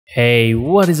Hey,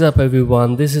 what is up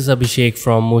everyone, this is Abhishek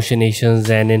from Motionations,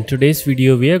 and in today's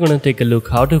video we are going to take a look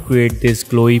how to create this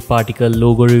glowy particle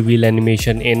logo reveal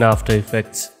animation in After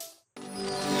Effects.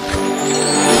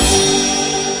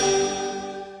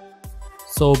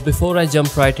 So before I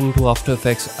jump right into After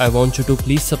Effects, I want you to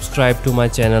please subscribe to my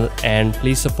channel and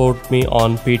please support me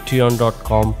on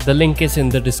patreon.com. The link is in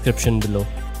the description below.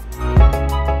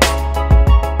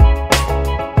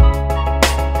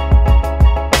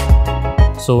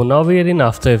 So now we are in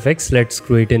After Effects. Let's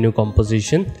create a new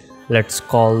composition. Let's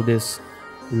call this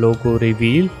logo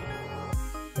reveal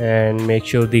and make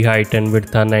sure the height and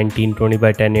width are 1920 by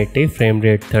 1080, frame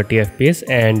rate 30 fps,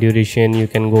 and duration you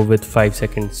can go with 5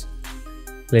 seconds.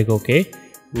 Click OK.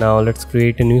 Now let's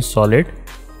create a new solid.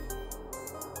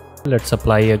 Let's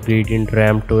apply a gradient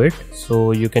ramp to it.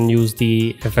 So you can use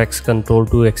the FX control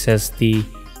to access the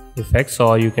effects,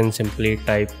 or you can simply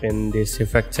type in this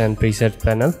effects and presets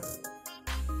panel.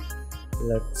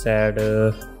 Let's add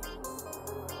a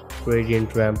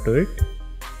gradient ramp to it.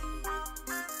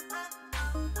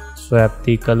 Swap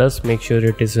the colors, make sure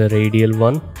it is a radial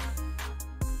one,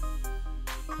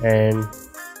 and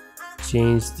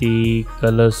change the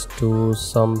colors to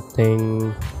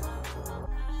something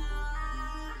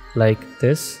like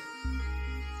this,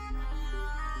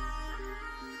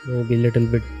 maybe a little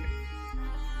bit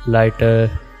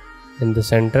lighter in the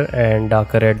center and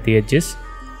darker at the edges.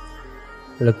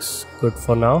 Looks good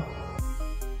for now.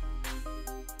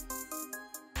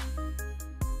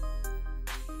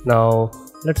 Now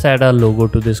let's add our logo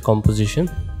to this composition.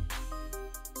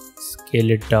 Scale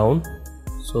it down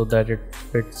so that it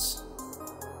fits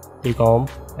the comp,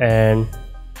 and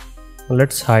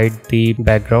let's hide the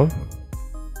background.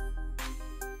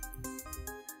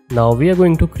 Now we are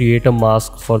going to create a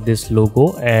mask for this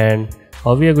logo, and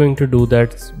how we are going to do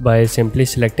that by simply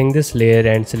selecting this layer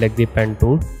and select the pen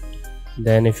tool.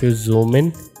 Then if you zoom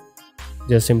in,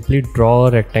 just simply draw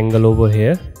a rectangle over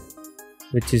here,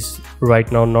 which is right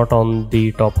now not on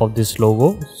the top of this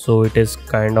logo, so it is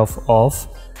kind of off.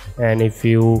 And if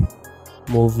you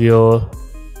move your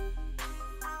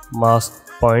mask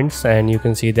points, and you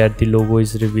can see that the logo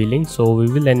is revealing, so we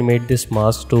will animate this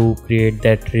mask to create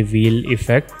that reveal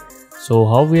effect. So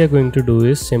how we are going to do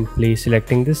is simply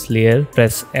selecting this layer,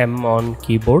 press M on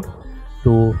keyboard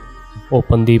to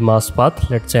open the mask path.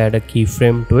 Let's add a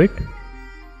keyframe to it.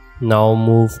 Now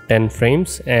move 10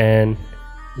 frames and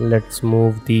let's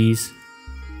move these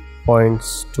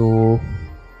points to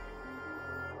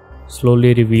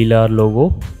slowly reveal our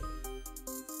logo.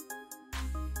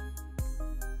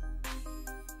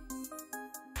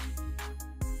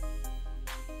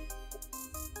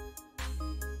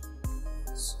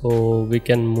 So we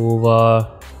can move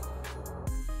our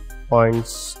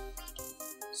points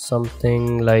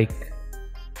something like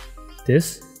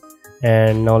this,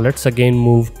 and now let's again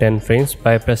move 10 frames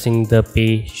by pressing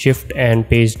the shift and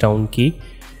page down key.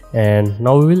 And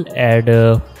now we will add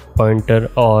a pointer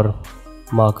or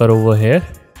marker over here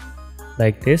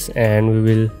like this, and we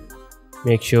will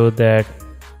make sure that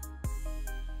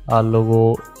our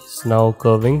logo is now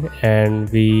curving and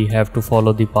we have to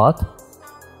follow the path.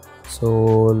 So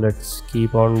let's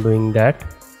keep on doing that,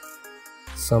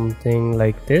 something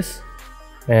like this,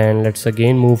 and let's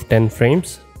again move 10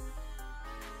 frames.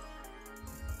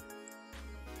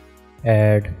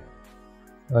 Add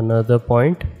another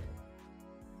point,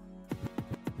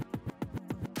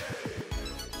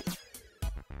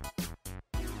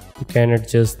 you can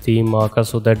adjust the marker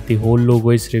so that the whole logo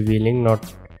is revealing,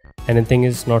 not anything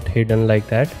is not hidden like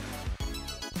that.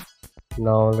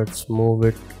 Now let's move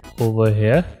it over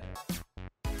here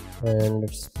and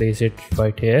let's place it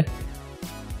right here.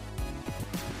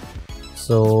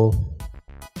 So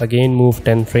again move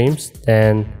 10 frames,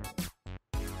 then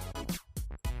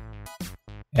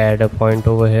add a point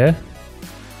over here.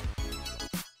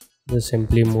 Just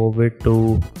simply move it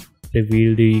to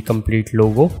reveal the complete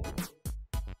logo.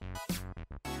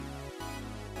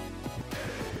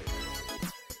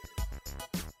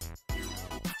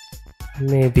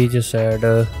 Maybe just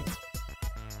add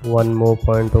one more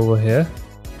point over here,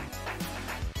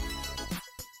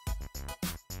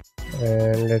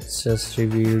 and let's just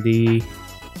reveal the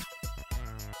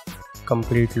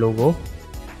complete logo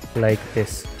like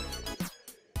this.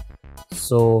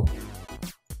 So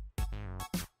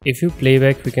if you play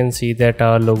back, we can see that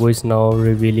our logo is now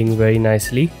revealing very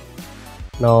nicely.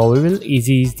 Now we will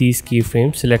ease these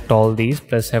keyframes, select all these,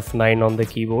 press F9 on the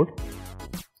keyboard,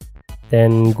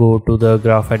 then go to the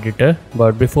graph editor.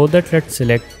 But before that, let's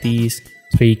select these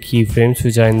 3 keyframes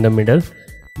which are in the middle,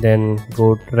 then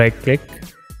go right click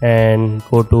and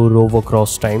go to row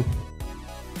across time,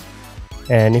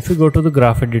 And if you go to the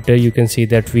graph editor, you can see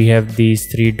that we have these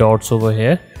 3 dots over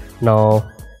here. Now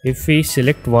if we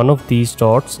select one of these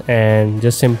dots and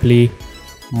just simply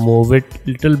move it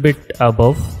little bit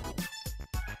above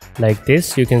like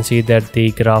this, you can see that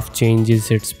the graph changes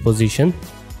its position.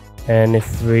 And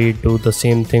if we do the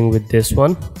same thing with this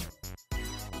one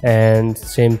and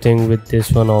same thing with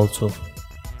this one also,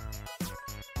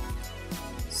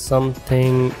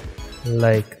 something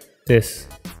like this,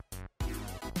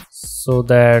 so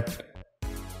that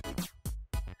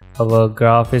our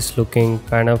graph is looking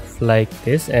kind of like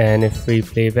this. And if we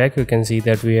play back, you can see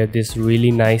that we have this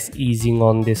really nice easing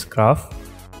on this graph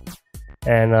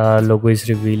and our logo is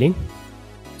revealing.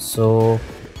 So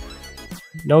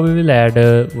now we will add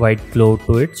a white glow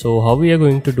to it. So how we are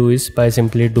going to do is by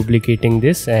simply duplicating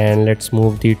this, and let's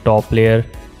move the top layer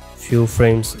few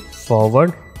frames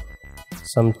forward,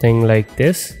 something like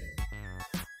this.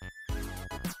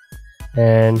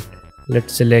 And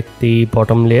let's select the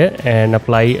bottom layer and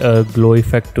apply a glow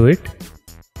effect to it.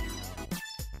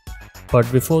 But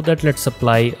before that, let's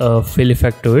apply a fill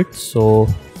effect to it so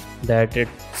that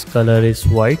its color is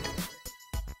white.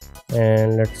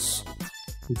 And let's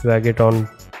drag it on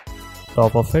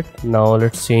top of it. Now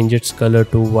let's change its color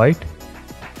to white.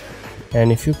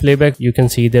 And if you play back, you can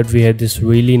see that we have this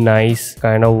really nice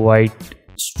kind of white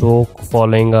stroke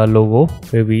following our logo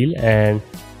reveal. And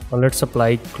now let's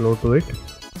apply glow to it.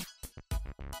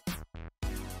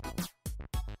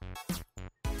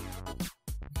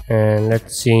 And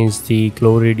let's change the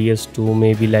glow radius to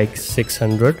maybe like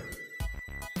 600.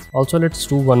 Also, let's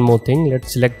do one more thing.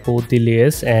 Let's select both the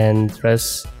layers and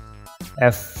press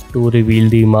F to reveal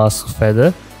the mask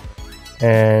feather.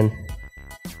 And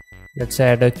let's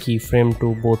add a keyframe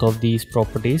to both of these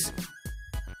properties.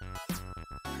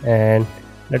 And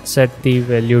let's set the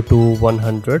value to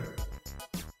 100.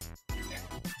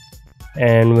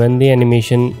 And when the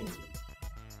animation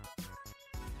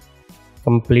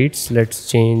completes, let's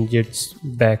change it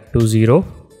back to 0,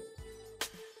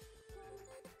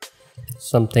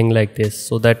 something like this,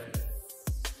 so that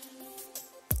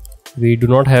we do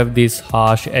not have these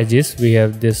harsh edges. We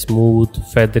have this smooth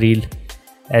feathery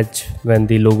edge when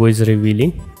the logo is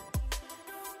revealing.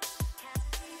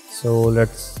 So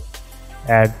let's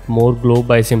add more glow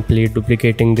by simply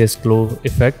duplicating this glow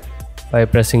effect by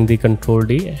pressing the Ctrl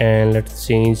D. And let's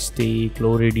change the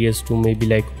glow radius to maybe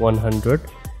like 100.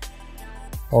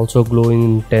 Also glow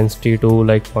intensity to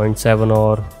like 0.7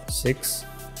 or 6.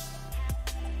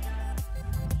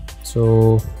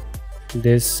 So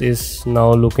this is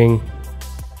now looking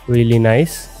really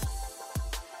nice.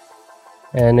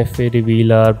 And if we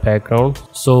reveal our background,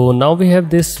 so now we have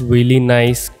this really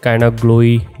nice kind of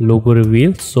glowy logo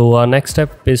reveal. So our next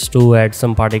step is to add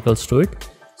some particles to it.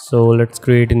 So let's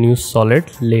create a new solid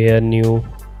layer, new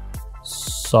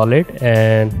solid,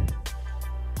 and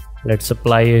let's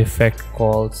apply an effect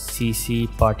called CC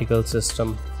particle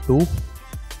system 2.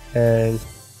 And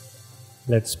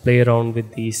let's play around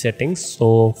with the settings.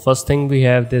 So first thing, we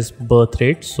have this birth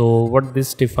rate. So what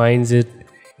this defines is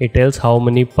it tells how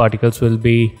many particles will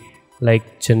be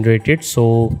like generated.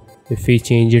 So if we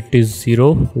change it to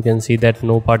 0, you can see that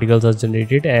no particles are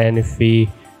generated. And if we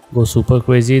go super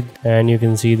crazy, and you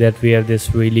can see that we have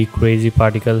this really crazy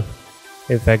particle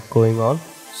effect going on.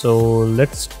 So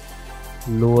let's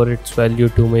lower its value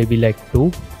to maybe like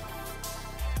 2,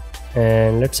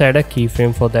 and let's add a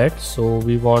keyframe for that. So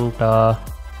we want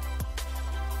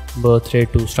birth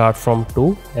rate to start from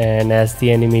 2, and as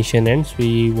the animation ends,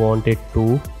 we want it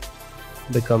to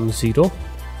become 0.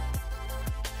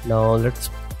 Now let's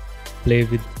play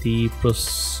with the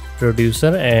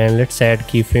producer, and let's add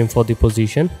keyframe for the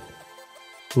position.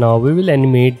 Now we will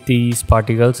animate these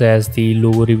particles as the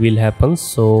logo reveal happens.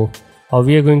 So how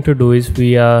we are going to do is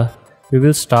we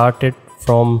will start it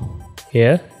from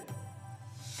here,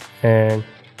 and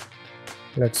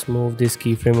let's move this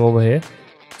keyframe over here.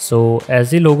 So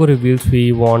as the logo reveals,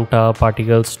 we want our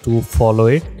particles to follow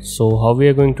it. So how we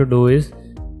are going to do is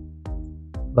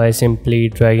by simply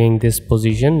dragging this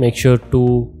position, make sure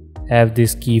to have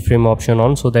this keyframe option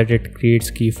on so that it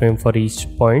creates keyframe for each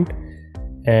point.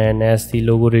 And as the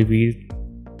logo reveal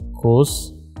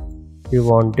goes, we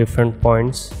want different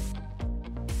points,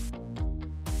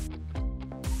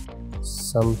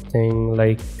 something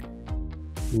like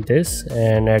this.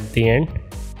 And at the end,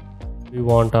 we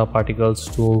want our particles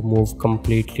to move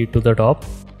completely to the top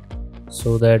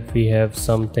so that we have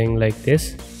something like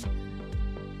this.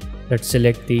 Let's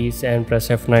select these and press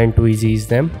F9 to ease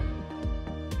them.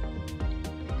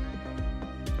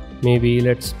 Maybe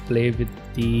let's play with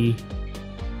the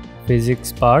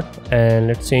physics part, and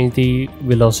let's change the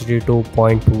velocity to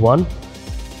 0.1.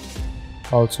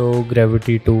 Also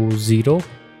gravity to 0.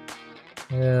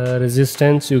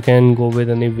 Resistance, you can go with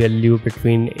any value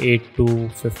between 8 to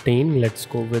 15. Let's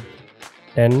go with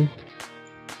 10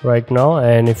 right now.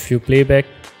 And if you play back,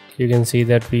 you can see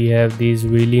that we have these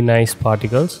really nice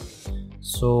particles.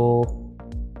 So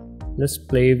let's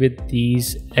play with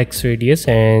these X radius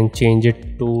and change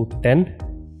it to 10.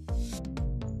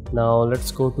 Now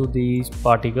let's go to these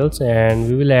particles and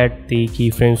we will add the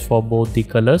keyframes for both the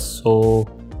colors. So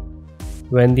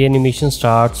when the animation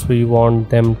starts, we want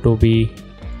them to be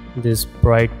this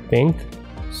bright pink.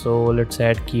 So let's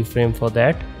add keyframe for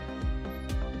that.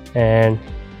 And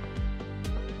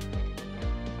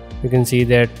you can see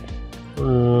that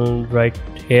right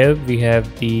here we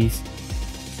have these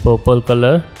purple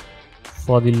color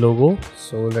for the logo.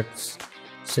 So let's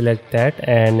select that,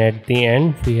 and at the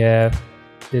end we have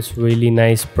this really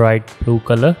nice bright blue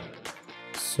color.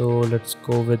 So let's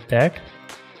go with that.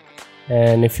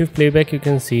 And if you play back, you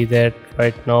can see that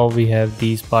right now we have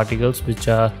these particles which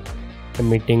are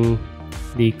emitting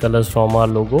the colors from our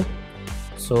logo.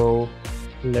 So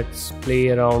let's play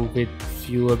around with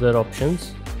few other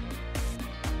options.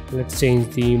 Let's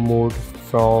change the mode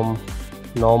from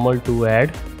normal to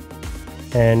add,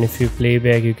 and if you play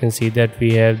back, you can see that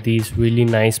we have these really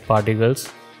nice particles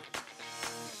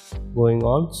going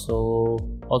on. So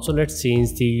also let's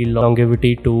change the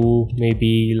longevity to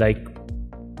maybe like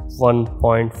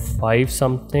 1.5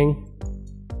 something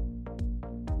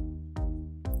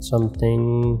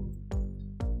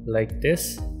like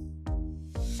this,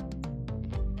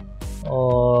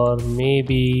 or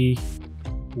maybe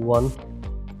 1.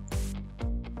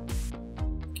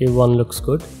 Okay, 1 looks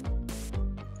good.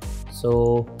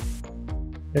 So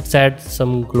let's add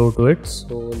some glow to it.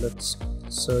 So let's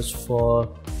search for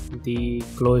the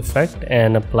glow effect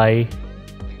and apply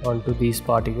onto these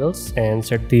particles and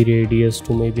set the radius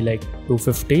to maybe like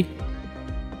 250,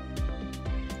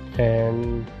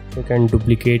 and you can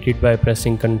duplicate it by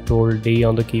pressing Ctrl D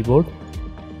on the keyboard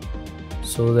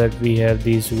so that we have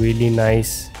these really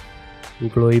nice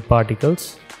glowy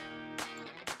particles.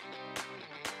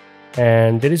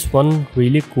 And there is one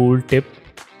really cool tip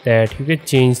that you can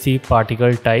change the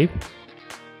particle type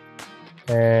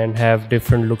and have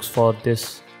different looks for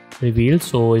this reveal.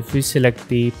 So if we select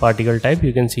the particle type,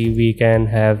 you can see we can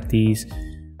have these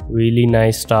really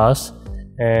nice stars,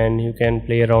 and you can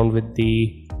play around with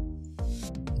the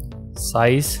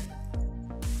size.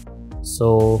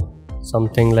 So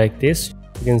something like this.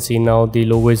 You can see now the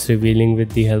logo is revealing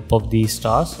with the help of these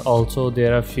stars. Also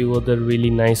there are a few other really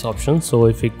nice options. So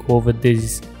if we go with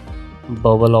this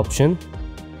bubble option,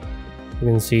 you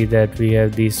can see that we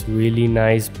have these really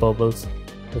nice bubbles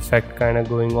effect kind of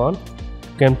going on.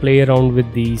 You can play around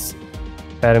with these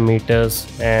parameters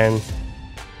and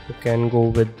you can go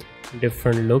with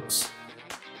different looks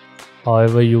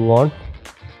however you want.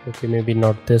 Okay, maybe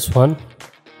not this one.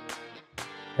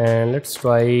 And let's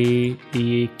try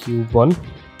the cube one.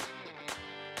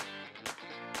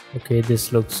 Okay,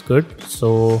 this looks good.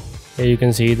 So here you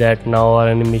can see that now our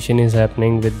animation is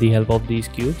happening with the help of these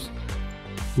cubes.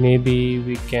 Maybe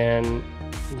we can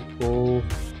go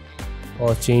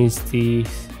or change the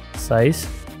size.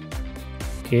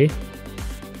 Okay,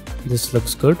 this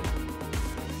looks good.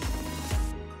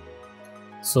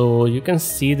 So you can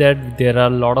see that there are a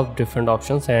lot of different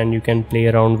options and you can play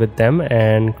around with them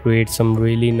and create some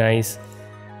really nice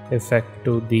effect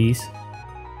to these.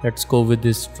 Let's go with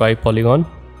this dry polygon,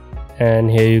 and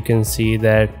here you can see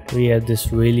that we have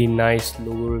this really nice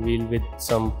logo reveal with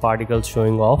some particles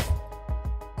showing off.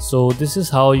 So this is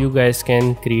how you guys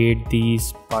can create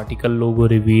these particle logo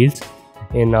reveals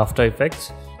in After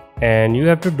Effects. And you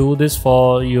have to do this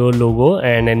for your logo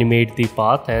and animate the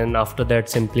path, and after that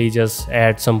simply just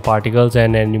add some particles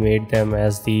and animate them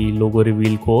as the logo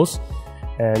reveal goes,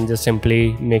 and just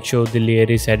simply make sure the layer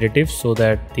is additive so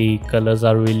that the colors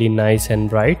are really nice and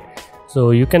bright.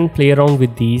 So you can play around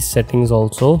with these settings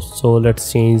also. So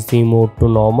let's change the mode to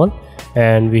normal,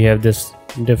 and we have this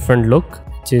different look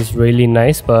which is really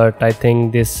nice, but I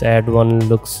think this add one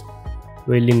looks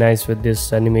really nice with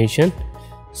this animation.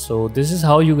 So this is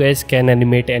how you guys can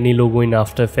animate any logo in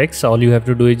After Effects. All you have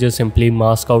to do is just simply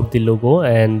mask out the logo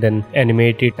and then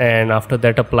animate it, and after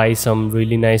that apply some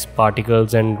really nice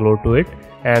particles and glow to it.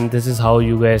 And this is how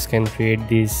you guys can create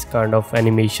these kind of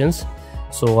animations.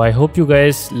 So I hope you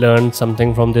guys learned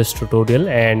something from this tutorial,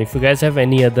 and if you guys have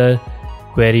any other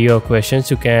query or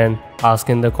questions, you can ask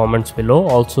in the comments below.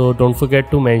 Also don't forget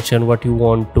to mention what you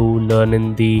want to learn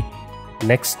in the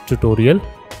next tutorial.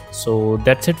 So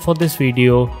that's it for this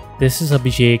video. This is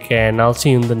Abhishek and I'll see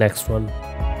you in the next one.